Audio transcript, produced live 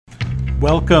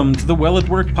Welcome to the Well at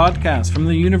Work podcast from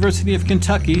the University of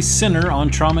Kentucky Center on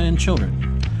Trauma in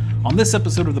Children. On this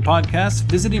episode of the podcast,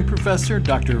 visiting professor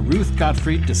Dr. Ruth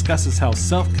Gottfried discusses how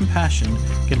self-compassion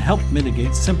can help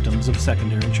mitigate symptoms of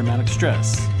secondary traumatic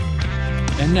stress.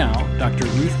 And now, Dr.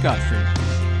 Ruth Gottfried.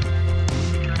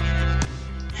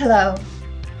 Hello,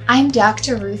 I'm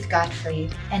Dr. Ruth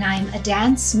Gottfried, and I'm a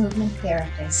dance movement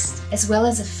therapist, as well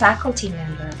as a faculty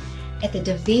member at the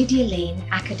David Yellin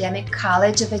Academic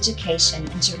College of Education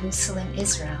in Jerusalem,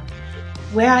 Israel,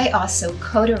 where I also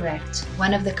co-direct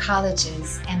one of the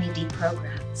college's MED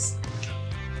programs.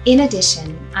 In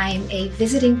addition, I'm a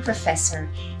visiting professor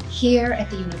here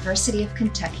at the University of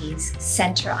Kentucky's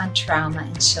Center on Trauma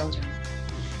in Children.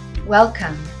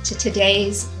 Welcome to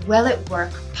today's Well at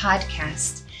Work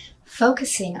podcast,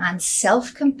 focusing on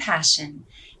self-compassion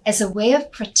as a way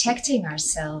of protecting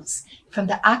ourselves from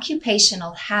the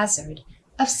occupational hazard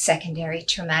of secondary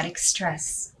traumatic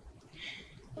stress.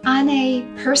 On a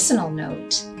personal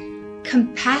note,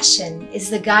 compassion is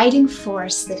the guiding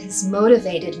force that has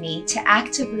motivated me to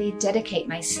actively dedicate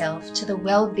myself to the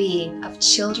well-being of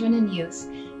children and youth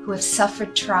who have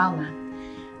suffered trauma,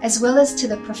 as well as to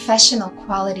the professional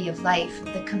quality of life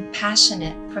of the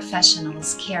compassionate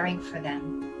professionals caring for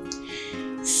them.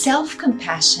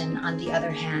 Self-compassion, on the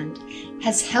other hand,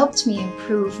 has helped me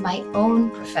improve my own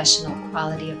professional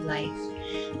quality of life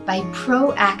by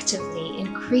proactively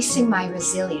increasing my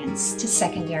resilience to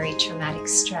secondary traumatic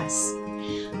stress,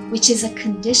 which is a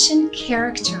condition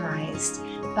characterized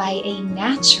by a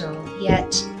natural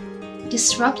yet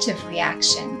disruptive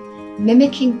reaction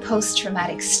mimicking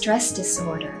post-traumatic stress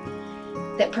disorder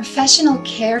that professional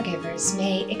caregivers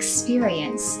may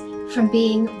experience from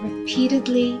being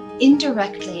repeatedly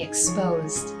indirectly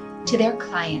exposed to their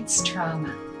client's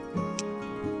trauma.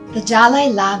 The Dalai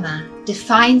Lama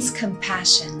defines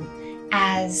compassion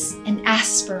as an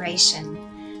aspiration,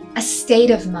 a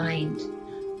state of mind,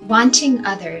 wanting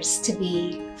others to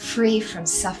be free from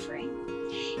suffering.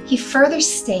 He further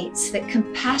states that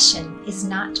compassion is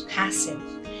not passive.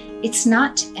 It's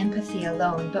not empathy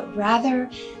alone, but rather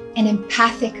an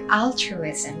empathic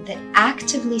altruism that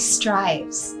actively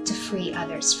strives to free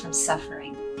others from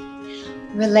suffering.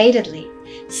 Relatedly,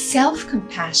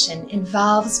 self-compassion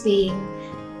involves being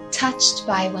touched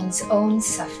by one's own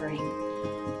suffering,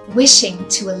 wishing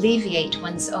to alleviate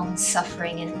one's own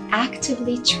suffering, and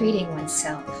actively treating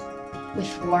oneself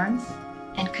with warmth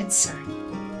and concern.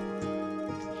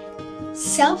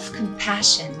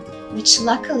 Self-compassion, which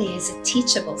luckily is a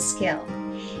teachable skill,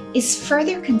 is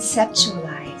further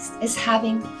conceptualized as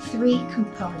having three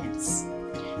components.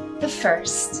 The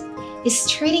first is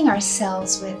treating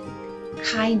ourselves with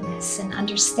kindness and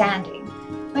understanding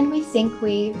when we think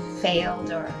we've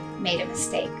failed or made a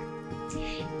mistake.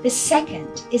 The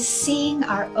second is seeing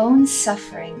our own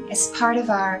suffering as part of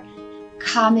our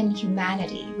common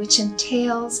humanity, which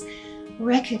entails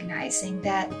recognizing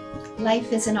that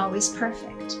life isn't always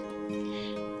perfect.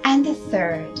 And the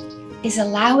third is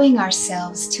allowing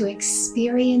ourselves to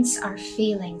experience our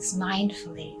feelings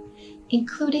mindfully,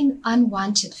 including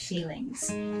unwanted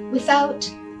feelings, without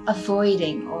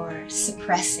avoiding or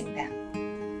suppressing them.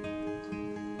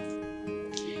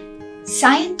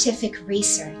 Scientific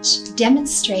research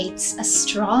demonstrates a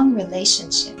strong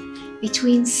relationship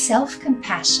between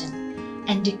self-compassion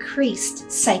and decreased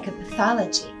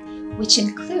psychopathology, which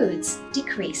includes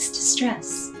decreased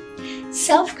stress.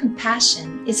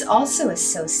 Self-compassion is also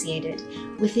associated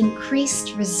with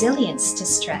increased resilience to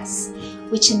stress,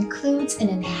 which includes an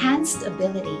enhanced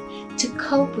ability to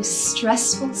cope with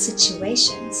stressful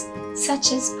situations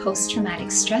such as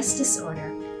post-traumatic stress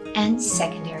disorder and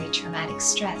secondary traumatic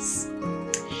stress.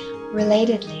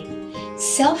 Relatedly,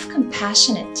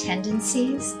 self-compassionate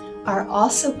tendencies are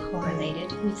also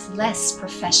correlated with less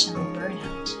professional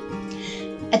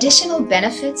burnout. Additional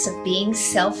benefits of being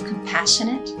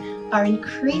self-compassionate are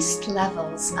increased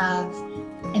levels of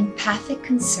empathic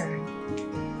concern,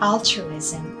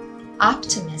 altruism,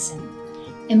 optimism,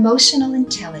 emotional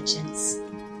intelligence,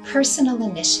 personal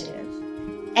initiative,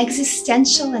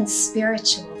 existential and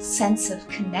spiritual sense of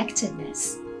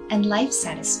connectedness, and life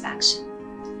satisfaction.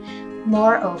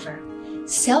 Moreover,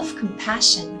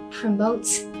 self-compassion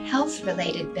promotes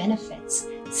health-related benefits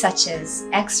such as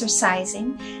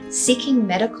exercising, seeking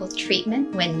medical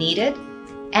treatment when needed,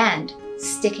 and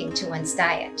sticking to one's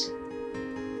diet.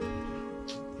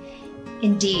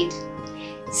 Indeed,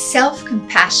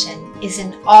 self-compassion is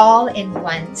an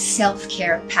all-in-one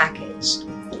self-care package.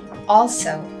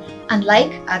 Also,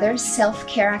 unlike other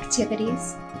self-care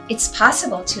activities, it's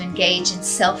possible to engage in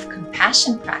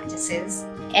self-compassion practices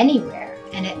anywhere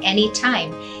and at any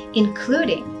time,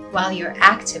 including while you're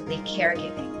actively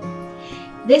caregiving.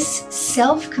 This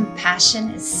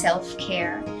self-compassion as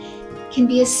self-care can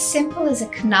be as simple as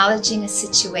acknowledging a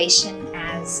situation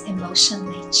as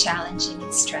emotionally challenging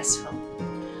and stressful,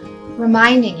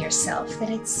 reminding yourself that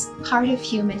it's part of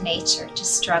human nature to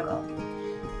struggle,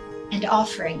 and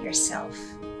offering yourself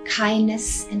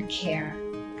kindness and care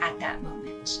at that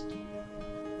moment.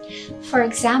 For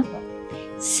example,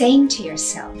 saying to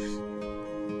yourself,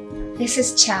 "This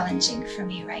is challenging for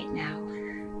me right now.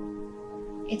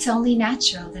 It's only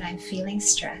natural that I'm feeling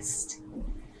stressed.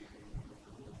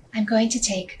 I'm going to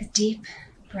take a deep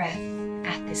breath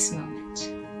at this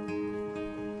moment."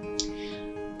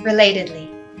 Relatedly,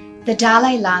 the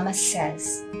Dalai Lama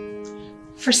says,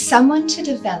 for someone to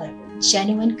develop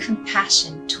genuine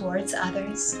compassion towards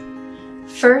others,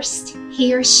 first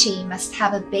he or she must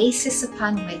have a basis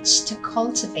upon which to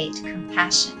cultivate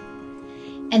compassion.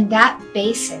 And that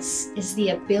basis is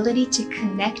the ability to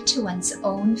connect to one's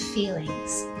own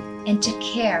feelings and to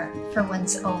care for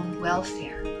one's own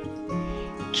welfare.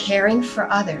 Caring for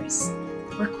others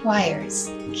requires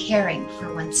caring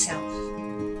for oneself.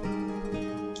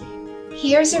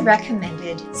 Here's a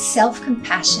recommended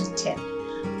self-compassion tip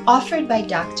offered by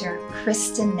Dr.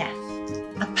 Kristin Neff,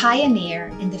 a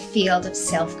pioneer in the field of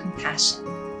self-compassion.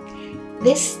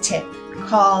 This tip,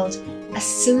 called a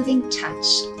soothing touch,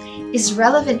 is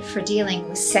relevant for dealing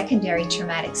with secondary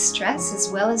traumatic stress as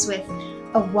well as with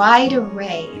a wide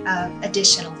array of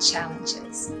additional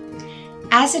challenges.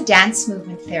 As a dance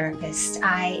movement therapist,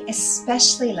 I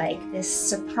especially like this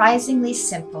surprisingly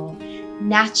simple,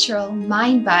 natural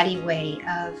mind-body way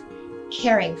of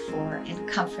caring for and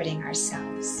comforting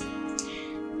ourselves.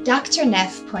 Dr.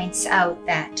 Neff points out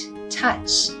that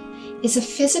touch is a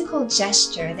physical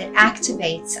gesture that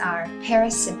activates our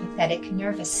parasympathetic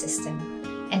nervous system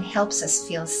and helps us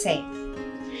feel safe,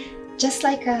 just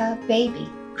like a baby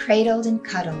cradled and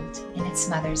cuddled in its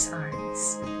mother's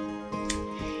arms.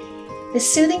 The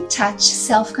soothing touch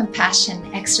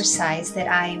self-compassion exercise that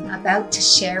I'm about to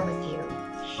share with you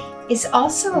is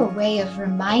also a way of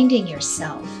reminding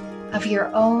yourself of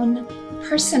your own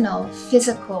personal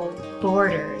physical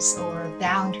borders or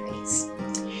boundaries.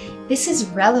 This is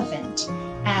relevant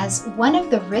as one of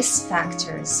the risk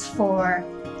factors for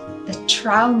the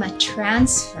trauma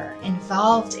transfer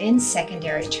involved in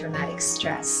secondary traumatic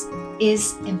stress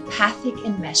is empathic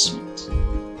enmeshment.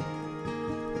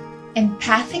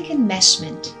 Empathic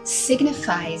enmeshment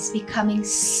signifies becoming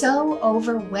so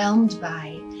overwhelmed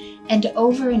by and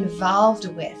over-involved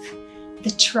with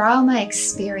the trauma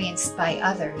experienced by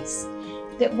others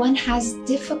that one has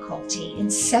difficulty in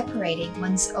separating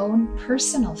one's own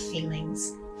personal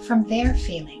feelings from their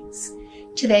feelings,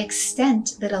 to the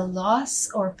extent that a loss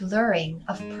or blurring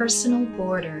of personal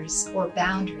borders or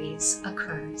boundaries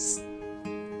occurs.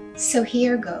 So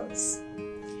here goes.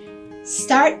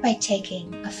 Start by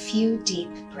taking a few deep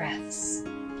breaths.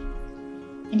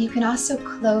 And you can also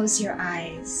close your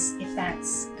eyes if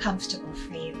that's comfortable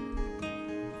for you.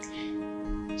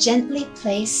 Gently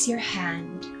place your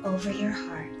hand over your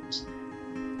heart,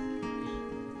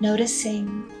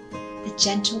 noticing the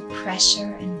gentle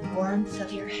pressure and warmth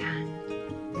of your hand,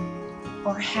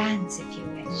 or hands if you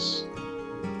wish.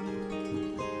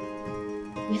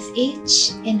 With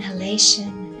each inhalation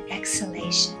and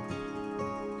exhalation,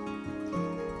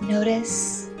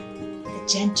 notice the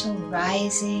gentle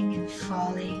rising and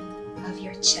falling of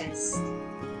your chest,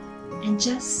 and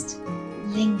just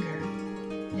linger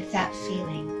with that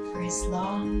feeling for as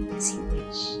long as you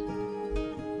wish.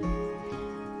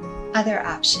 Other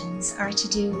options are to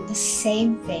do the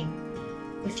same thing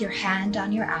with your hand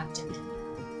on your abdomen,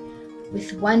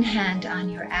 with one hand on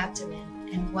your abdomen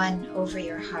and one over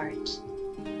your heart,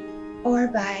 or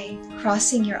by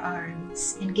crossing your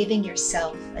arms and giving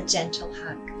yourself a gentle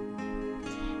hug.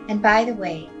 And by the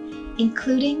way,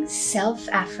 including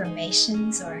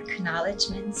self-affirmations or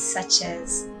acknowledgements such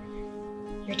as,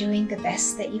 "You're doing the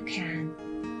best that you can,"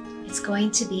 "It's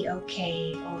going to be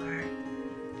okay," or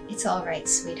 "It's all right,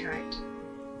 sweetheart,"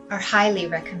 are highly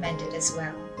recommended as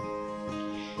well.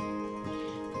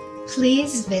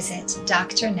 Please visit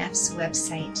Dr. Neff's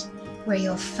website, where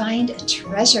you'll find a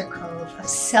treasure trove of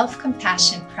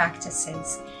self-compassion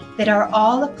practices that are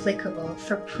all applicable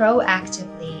for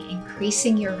proactively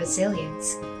increasing your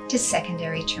resilience to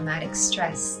secondary traumatic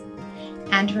stress.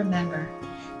 And remember,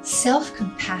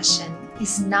 self-compassion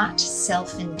is not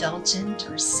self-indulgent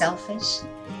or selfish.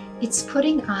 It's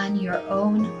putting on your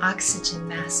own oxygen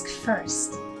mask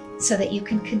first so that you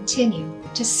can continue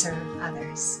to serve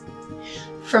others.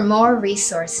 For more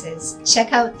resources,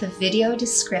 check out the video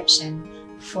description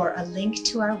for a link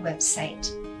to our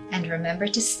website. And remember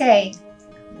to stay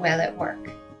well at work.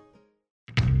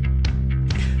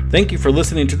 Thank you for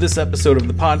listening to this episode of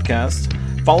the podcast.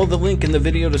 Follow the link in the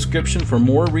video description for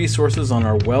more resources on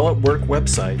our Well at Work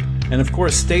website. And of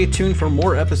course, stay tuned for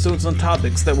more episodes on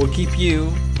topics that will keep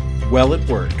you well at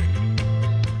work.